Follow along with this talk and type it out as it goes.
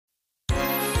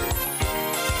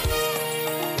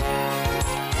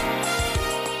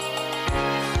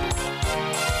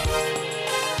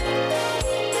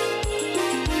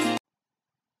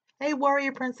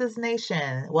Warrior Princess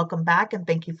Nation. Welcome back and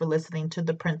thank you for listening to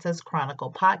the Princess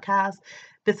Chronicle podcast.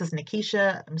 This is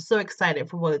Nikisha. I'm so excited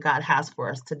for what God has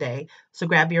for us today. So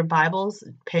grab your Bibles,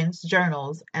 pens,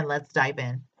 journals, and let's dive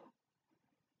in.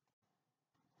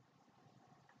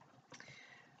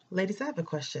 Ladies, I have a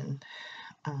question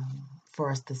for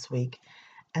us this week,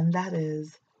 and that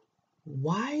is,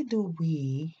 why do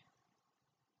we,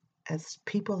 as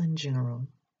people in general,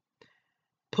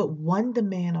 put one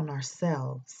demand on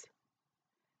ourselves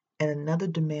and another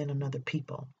demand on other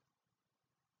people?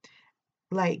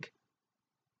 Like,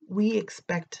 we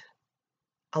expect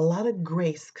a lot of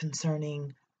grace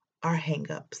concerning our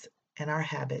hangups and our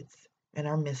habits and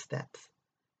our missteps.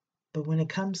 But when it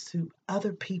comes to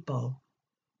other people,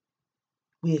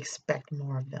 we expect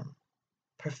more of them.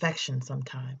 Perfection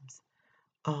sometimes.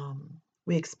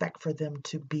 We expect for them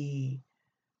to be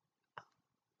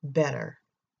better.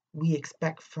 We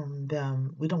expect from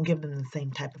them, we don't give them the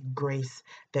same type of grace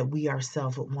that we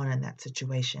ourselves would want in that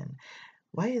situation.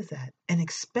 Why is that? And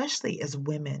especially as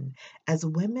women,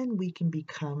 we can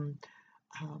become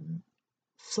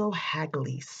so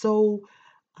haggly, so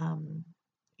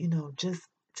just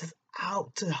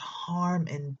out to harm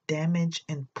and damage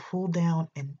and pull down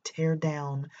and tear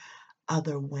down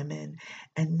other women.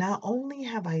 And not only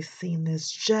have I seen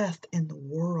this just in the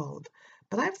world,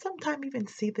 but I've sometimes even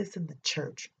seen this in the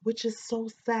church, which is so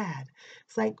sad.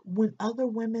 It's like when other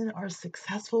women are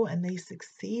successful and they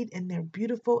succeed and they're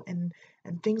beautiful and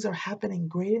things are happening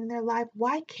great in their life,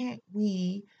 why can't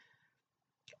we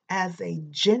as a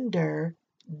gender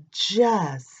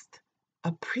just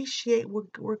appreciate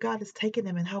where God has taken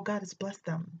them and how God has blessed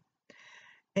them?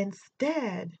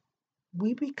 Instead,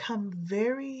 we become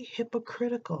very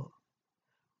hypocritical.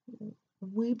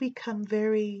 We become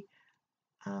very,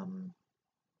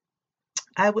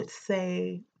 I would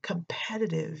say,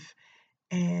 competitive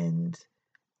and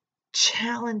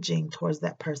challenging towards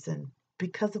that person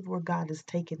because of where God has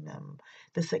taken them,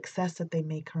 the success that they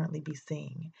may currently be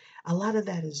seeing. A lot of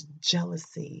that is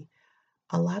jealousy.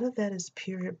 A lot of that is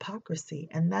pure hypocrisy.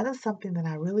 And that is something that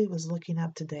I really was looking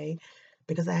up today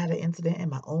because I had an incident in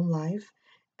my own life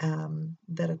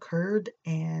that occurred.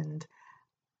 And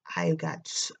I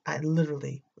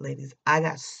literally, ladies, I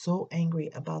got so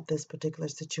angry about this particular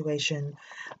situation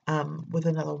with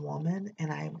another woman.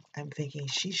 And I'm thinking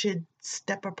she should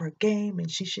step up her game and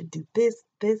she should do this,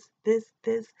 this, this,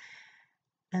 this.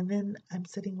 And then I'm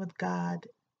sitting with God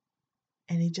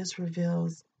and He just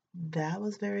reveals that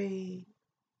was very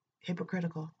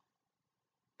hypocritical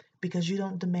because you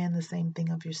don't demand the same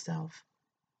thing of yourself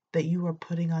that you are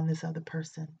putting on this other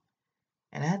person.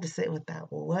 And I had to sit with that.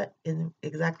 Well, what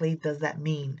exactly does that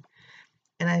mean?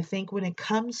 And I think when it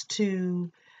comes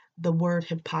to the word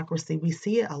hypocrisy, we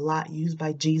see it a lot used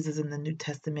by Jesus in the New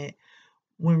Testament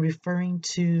when referring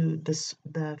to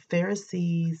the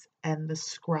Pharisees and the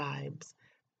scribes,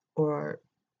 or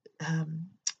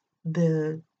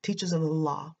the teachers of the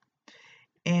law.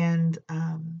 And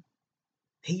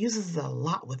He uses it a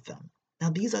lot with them. Now,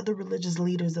 these are the religious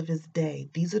leaders of His day.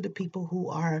 These are the people who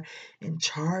are in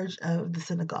charge of the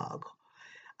synagogue.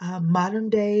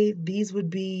 Modern day, these would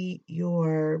be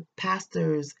your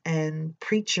pastors and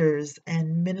preachers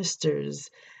and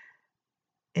ministers.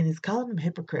 And He's calling them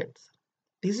hypocrites.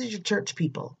 These are your church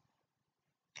people.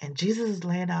 And Jesus is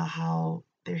laying out how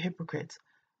they're hypocrites.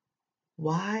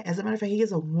 Why? As a matter of fact, He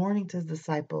gives a warning to His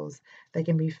disciples that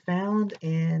can be found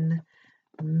in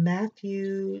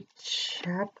Matthew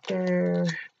chapter,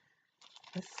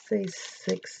 let's say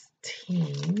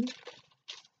 16.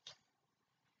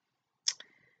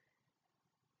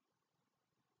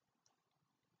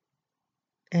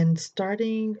 And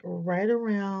starting right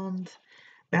around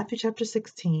Matthew chapter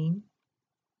 16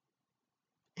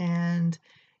 and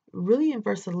really in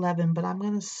verse 11, but I'm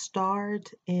going to start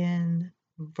in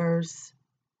verse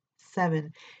 7.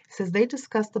 It says, they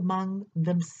discussed among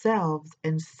themselves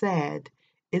and said,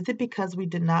 is it because we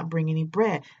did not bring any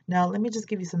bread? Now, let me just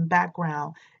give you some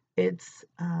background. It's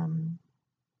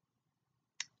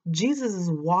Jesus is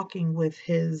walking with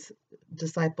His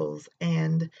disciples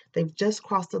and they've just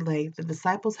crossed the lake. The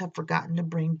disciples have forgotten to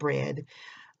bring bread.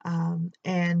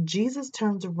 And Jesus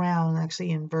turns around,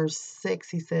 actually in verse 6,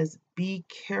 He says, be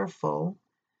careful.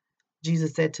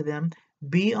 Jesus said to them,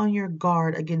 be on your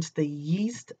guard against the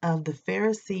yeast of the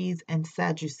Pharisees and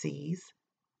Sadducees.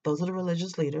 Those are the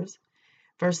religious leaders.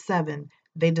 Verse 7,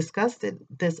 they discussed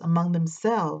this among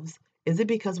themselves. Is it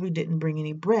because we didn't bring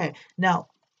any bread? Now,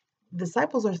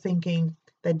 disciples are thinking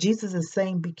that Jesus is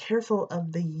saying, be careful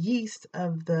of the yeast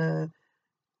of the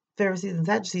Pharisees and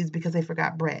Sadducees because they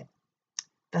forgot bread.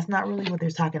 That's not really what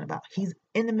they're talking about. He's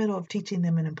in the middle of teaching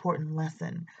them an important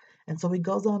lesson. And so he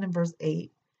goes on in verse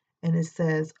 8, and it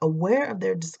says, aware of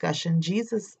their discussion,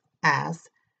 Jesus asked,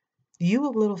 you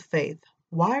of little faith,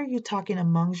 why are you talking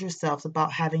amongst yourselves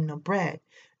about having no bread?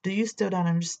 Do you still not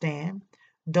understand?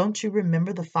 Don't you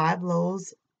remember the 5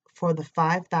 loaves for the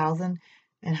 5,000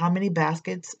 and how many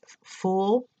baskets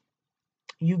full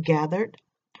you gathered?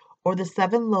 Or the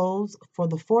 7 loaves for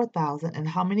the 4,000 and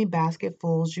how many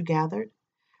basketfuls you gathered?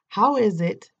 How is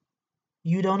it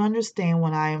you don't understand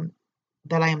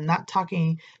that I am not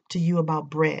talking to you about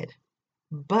bread?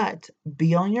 But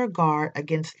be on your guard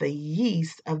against the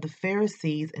yeast of the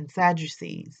Pharisees and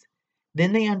Sadducees.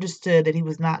 Then they understood that he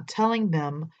was not telling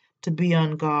them to be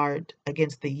on guard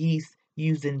against the yeast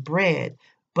used in bread,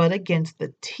 but against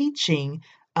the teaching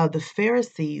of the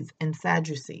Pharisees and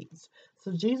Sadducees.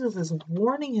 So Jesus is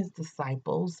warning his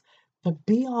disciples to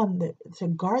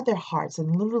guard their hearts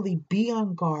and literally be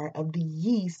on guard of the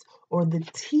yeast or the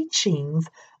teachings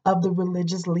of the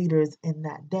religious leaders in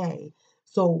that day.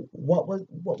 So what was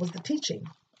the teaching?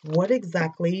 What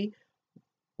exactly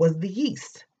was the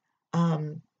yeast?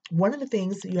 One of the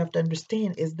things you have to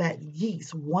understand is that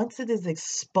yeast, once it is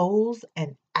exposed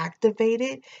and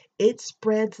activated, it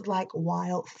spreads like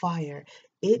wildfire.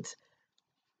 It,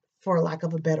 for lack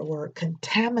of a better word,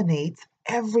 contaminates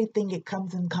everything it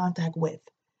comes in contact with.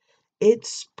 It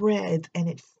spreads and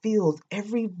it fills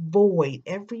every void,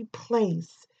 every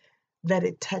place that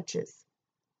it touches.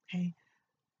 Okay.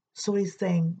 So he's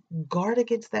saying, guard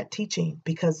against that teaching,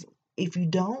 because if you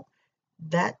don't,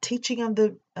 that teaching of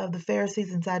the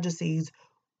Pharisees and Sadducees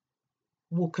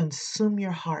will consume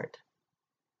your heart.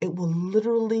 It will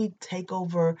literally take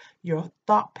over your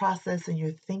thought process and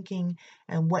your thinking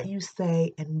and what you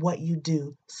say and what you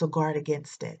do. So guard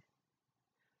against it.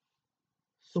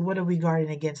 So what are we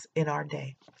guarding against in our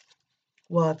day?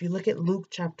 Well, if you look at Luke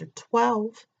chapter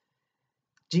 12,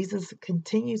 Jesus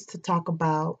continues to talk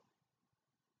about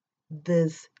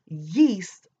this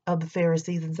yeast of the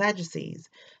Pharisees and Sadducees.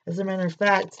 As a matter of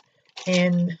fact,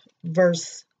 in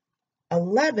verse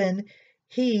 11,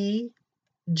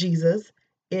 Jesus,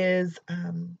 is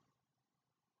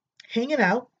hanging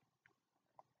out,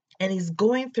 and he's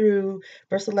going through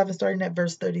verse 11, starting at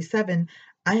verse 37.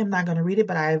 I am not going to read it,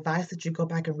 but I advise that you go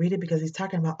back and read it, because he's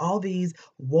talking about all these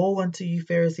woe unto you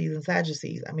Pharisees and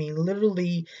Sadducees. I mean,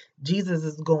 literally, Jesus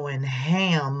is going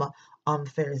ham on the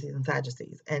Pharisees and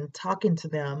Sadducees and talking to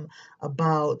them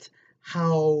about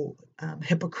how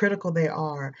hypocritical they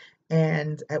are.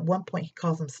 And at one point, he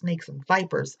calls them snakes and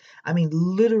vipers. I mean,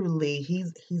 literally,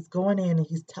 he's going in and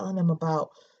he's telling them about,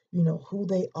 who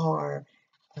they are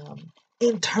um,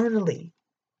 internally,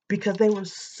 because they were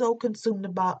so consumed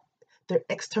about their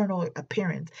external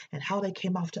appearance and how they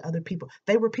came off to other people.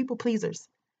 They were people pleasers,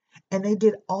 and they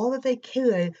did all that they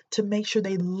could to make sure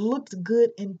they looked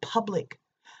good in public.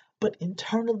 But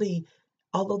internally,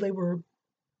 although they knew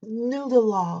the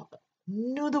law,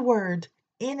 knew the word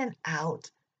in and out,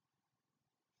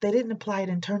 they didn't apply it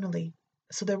internally.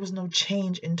 So there was no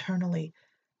change internally.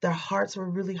 Their hearts were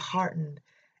really hardened,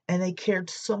 and they cared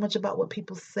so much about what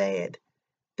people said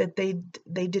that they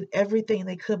did everything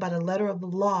they could by the letter of the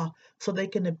law so they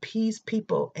can appease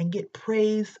people and get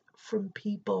praise from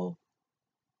people.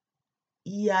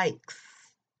 Yikes.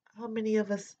 How many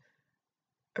of us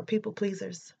are people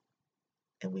pleasers,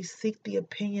 and we seek the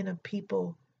opinion of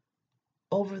people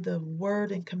over the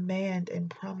word and command and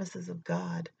promises of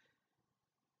God?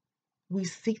 We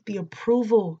seek the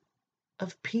approval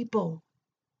of people,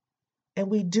 and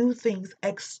we do things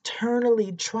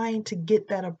externally trying to get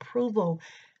that approval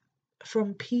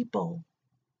from people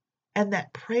and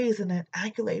that praise and that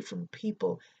accolade from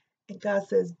people. And God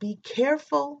says, be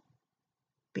careful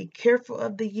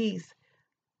of the yeast.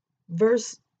 Luke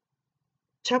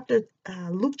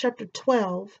chapter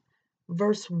 12,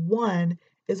 verse 1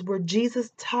 is where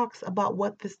Jesus talks about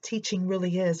what this teaching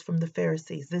really is from the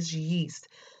Pharisees, this yeast.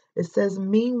 It says,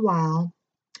 meanwhile,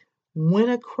 when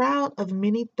a crowd of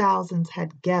many thousands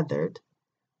had gathered,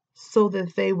 so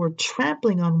that they were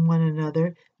trampling on one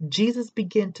another, Jesus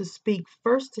began to speak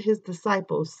first to his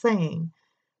disciples, saying,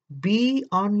 be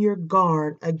on your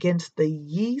guard against the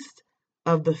yeast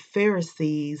of the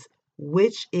Pharisees,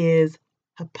 which is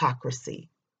hypocrisy.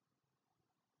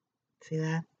 See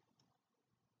that?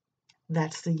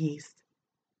 That's the yeast.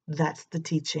 That's the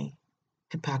teaching.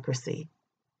 Hypocrisy.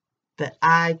 That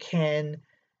I can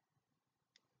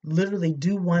literally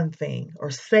do one thing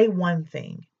or say one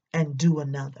thing and do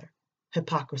another.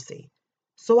 Hypocrisy.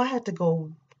 So I had to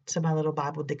go to my little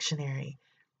Bible dictionary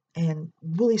and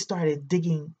really started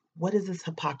digging, what is this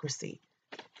hypocrisy?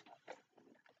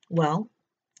 Well,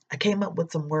 I came up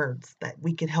with some words that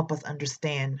we could help us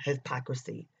understand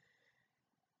hypocrisy.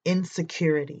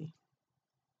 insecurity,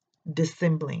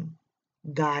 dissembling,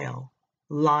 guile,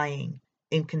 lying,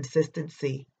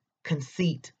 inconsistency,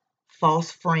 conceit,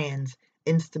 false friends,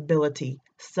 instability,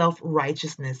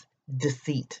 self-righteousness,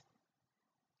 deceit.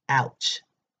 Ouch,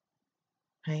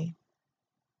 right?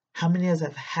 How many of us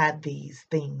have had these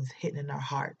things hidden in our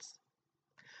hearts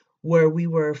where we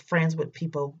were friends with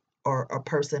people or a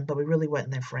person, but we really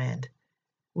wasn't their friend?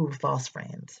 We were false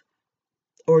friends.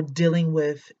 Or dealing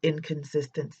with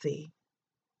inconsistency.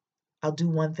 I'll do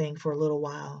one thing for a little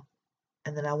while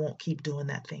and then I won't keep doing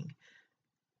that thing.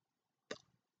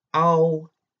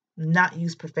 I'll not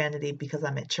use profanity because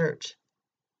I'm at church,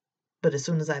 but as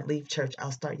soon as I leave church,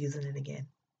 I'll start using it again.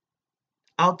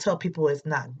 I'll tell people it's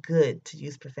not good to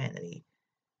use profanity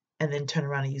and then turn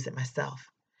around and use it myself.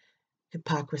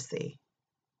 Hypocrisy.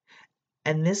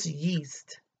 And this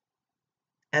yeast,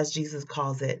 as Jesus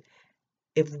calls it,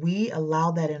 if we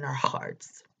allow that in our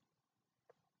hearts,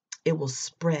 it will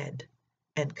spread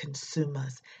and consume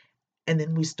us. And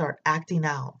then we start acting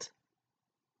out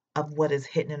of what is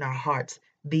hidden in our hearts,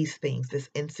 these things, this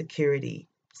insecurity,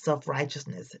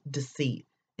 self-righteousness, deceit,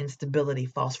 instability,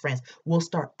 false friends. We'll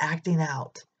start acting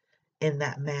out in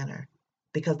that manner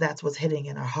because that's what's hidden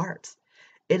in our hearts.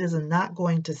 It is not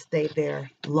going to stay there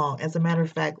long. As a matter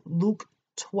of fact, Luke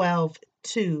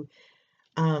 12:2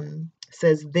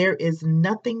 says, "There is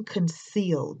nothing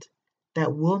concealed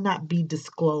that will not be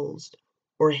disclosed,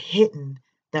 or hidden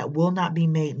that will not be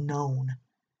made known."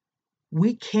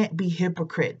 We can't be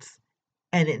hypocrites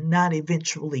and it not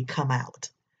eventually come out.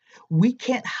 We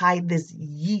can't hide this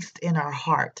yeast in our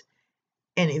heart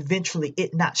and eventually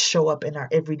it not show up in our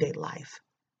everyday life.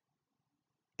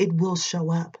 It will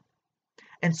show up.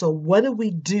 And so what do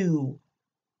we do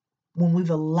when we've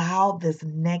allowed this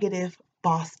negative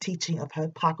false teaching of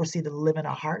hypocrisy to live in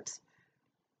our hearts?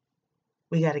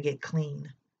 We got to get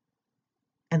clean.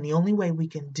 And the only way we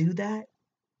can do that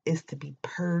is to be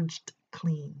purged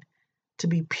clean, to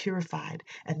be purified.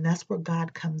 And that's where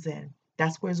God comes in.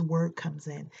 That's where his word comes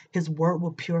in. His word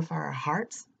will purify our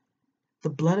hearts. The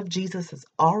blood of Jesus has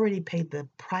already paid the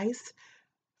price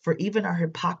for even our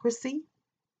hypocrisy.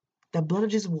 The blood of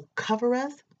Jesus will cover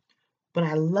us. But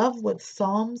I love what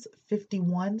Psalms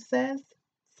 51 says.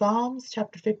 Psalms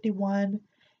chapter 51,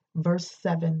 verse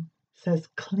 7 says,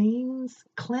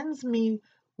 Cleanse me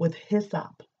with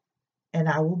hyssop, and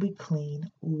I will be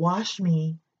clean. Wash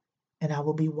me, and I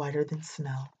will be whiter than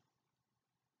snow.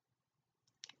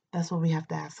 That's what we have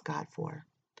to ask God for.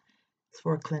 It's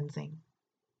for a cleansing,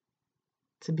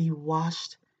 to be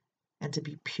washed and to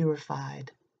be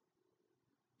purified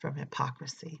from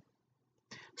hypocrisy,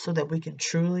 so that we can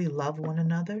truly love one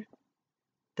another,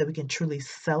 that we can truly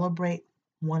celebrate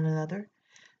one another,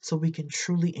 so we can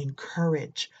truly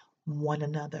encourage one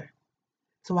another,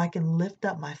 so I can lift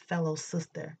up my fellow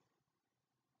sister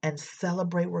and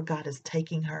celebrate where God is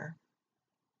taking her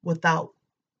without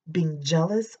being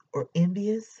jealous or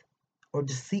envious or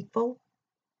deceitful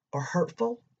or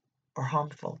hurtful or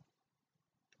harmful,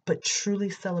 but truly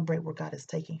celebrate where God is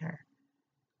taking her.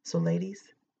 So ladies,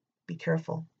 be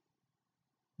careful.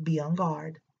 Be on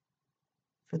guard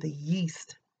for the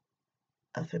yeast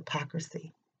of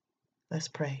hypocrisy. Let's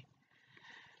pray.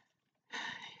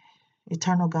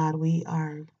 Eternal God, we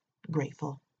are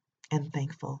grateful and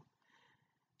thankful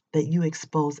that you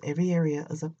expose every area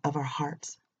of our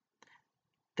hearts,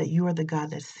 that you are the God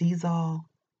that sees all,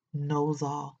 knows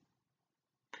all,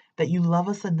 that you love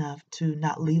us enough to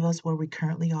not leave us where we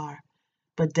currently are,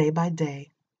 but day by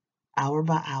day, hour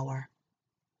by hour,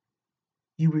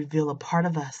 you reveal a part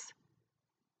of us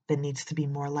that needs to be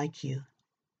more like you.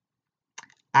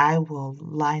 I will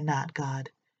lie not, God.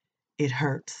 It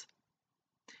hurts.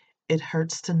 It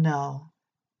hurts to know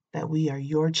that we are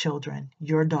your children,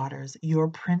 your daughters, your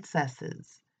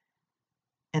princesses.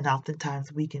 And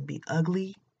oftentimes we can be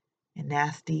ugly and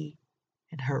nasty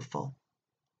and hurtful.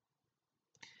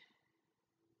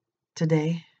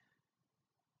 Today,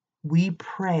 we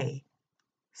pray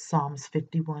Psalms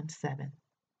 51:7.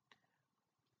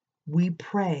 We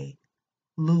pray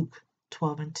Luke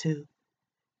 12:2,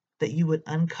 that you would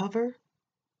uncover,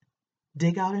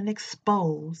 dig out, and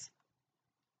expose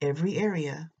every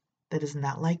area that is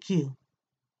not like you.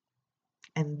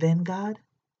 And then, God,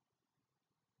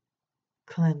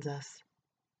 cleanse us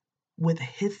with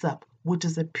hyssop, which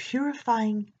is a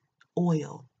purifying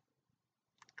oil.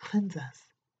 Cleanse us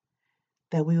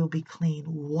that we will be clean.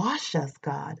 Wash us,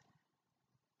 God,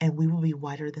 and we will be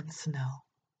whiter than snow.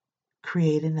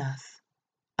 Create in us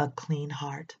a clean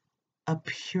heart, a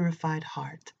purified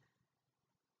heart,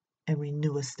 and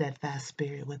renew a steadfast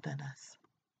spirit within us.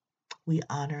 We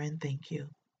honor and thank you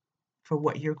for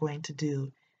what you're going to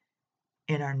do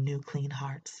in our new clean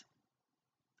hearts.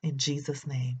 In Jesus'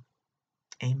 name,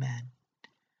 amen.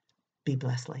 Be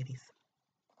blessed, ladies.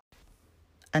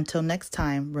 Until next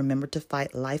time, remember to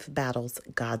fight life battles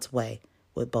God's way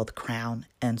with both crown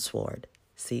and sword.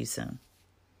 See you soon.